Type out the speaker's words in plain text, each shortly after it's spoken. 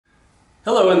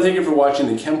Hello and thank you for watching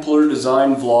the Kempler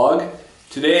design vlog.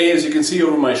 Today, as you can see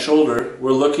over my shoulder,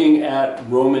 we're looking at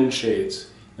Roman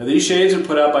shades. Now these shades are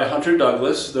put out by Hunter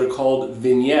Douglas. They're called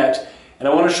Vignette, and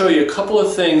I want to show you a couple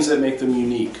of things that make them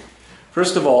unique.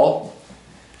 First of all,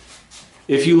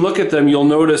 if you look at them, you'll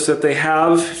notice that they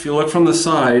have, if you look from the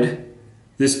side,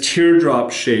 this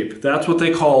teardrop shape. That's what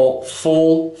they call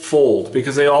full fold,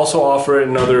 because they also offer it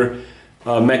in other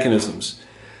mechanisms.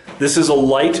 This is a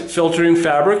light filtering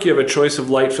fabric. You have a choice of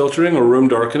light filtering or room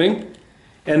darkening.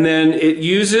 And then it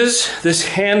uses this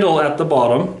handle at the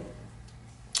bottom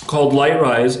called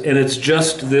LiteRise, and it's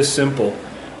just this simple.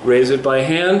 Raise it by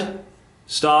hand,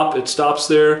 stop, it stops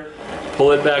there,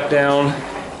 pull it back down,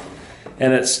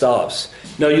 and it stops.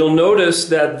 Now you'll notice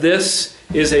that this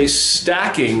is a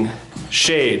stacking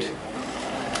shade.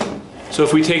 So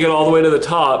if we take it all the way to the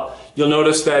top, you'll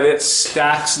notice that it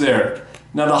stacks there.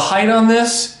 Now the height on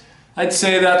this, I'd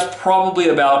say that's probably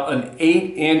about an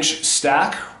 8-inch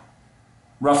stack,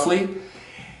 roughly.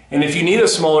 And if you need a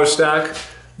smaller stack,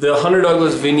 the Hunter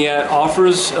Douglas Vignette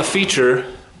offers a feature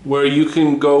where you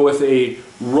can go with a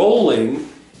rolling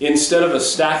instead of a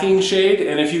stacking shade.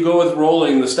 And if you go with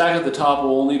rolling, the stack at the top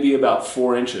will only be about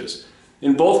 4 inches.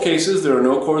 In both cases, there are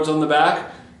no cords on the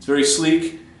back. It's very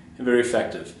sleek and very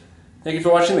effective. Thank you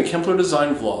for watching the Kempler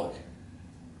design vlog.